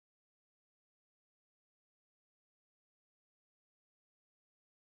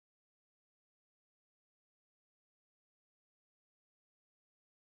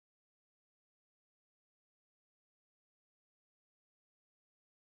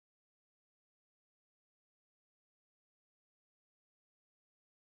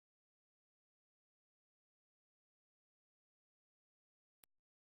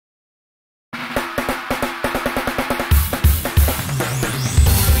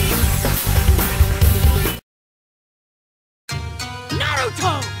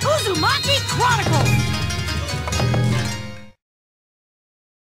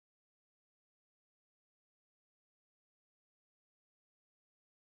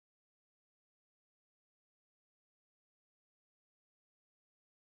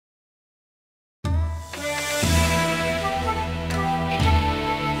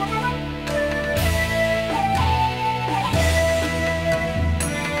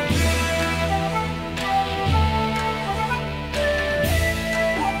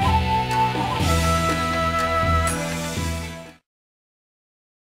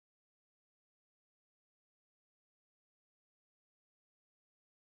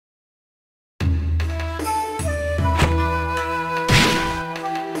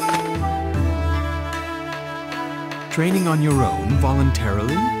Training on your own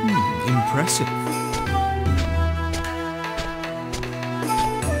voluntarily? Impressive.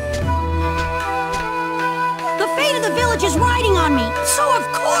 The fate of the village is riding on me, so of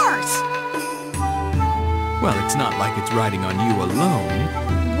course! Well, it's not like it's riding on you alone.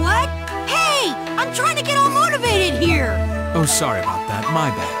 What? Hey! I'm trying to get all motivated here! Oh, sorry about that. My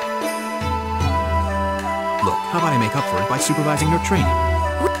bad. Look, how about I make up for it by supervising your training?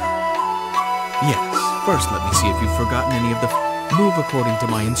 Yes. First, let me see if you've forgotten any of the... Move according to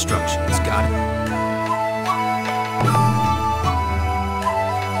my instructions. Got it?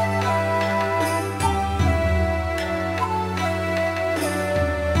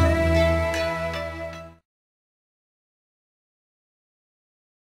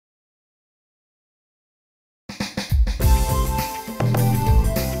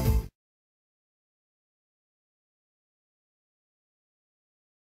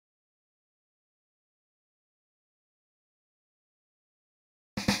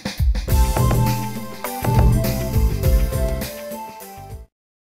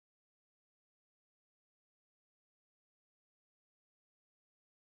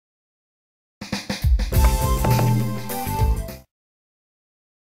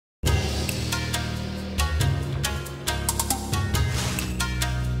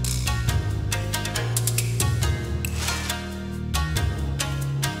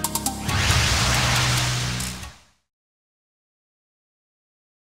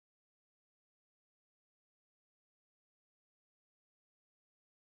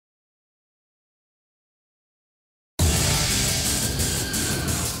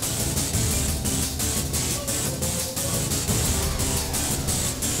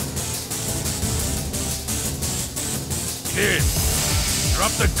 Kid,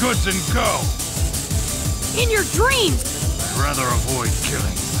 drop the goods and go! In your dreams! I'd rather avoid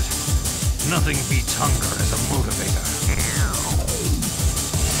killing, but nothing beats hunger as a motivator.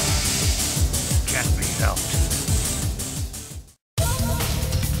 Can't be helped.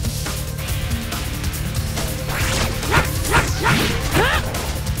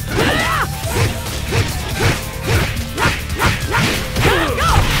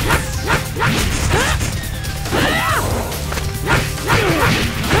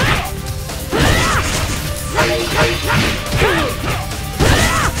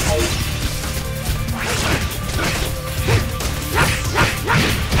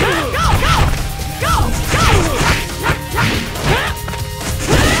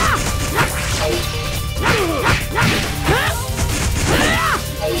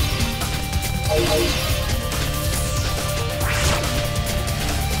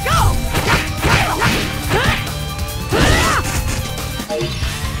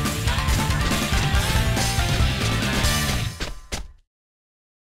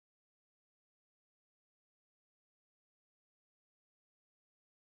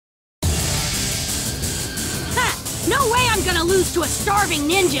 No way I'm gonna lose to a starving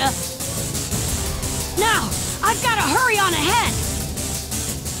ninja! Now, I've gotta hurry on ahead!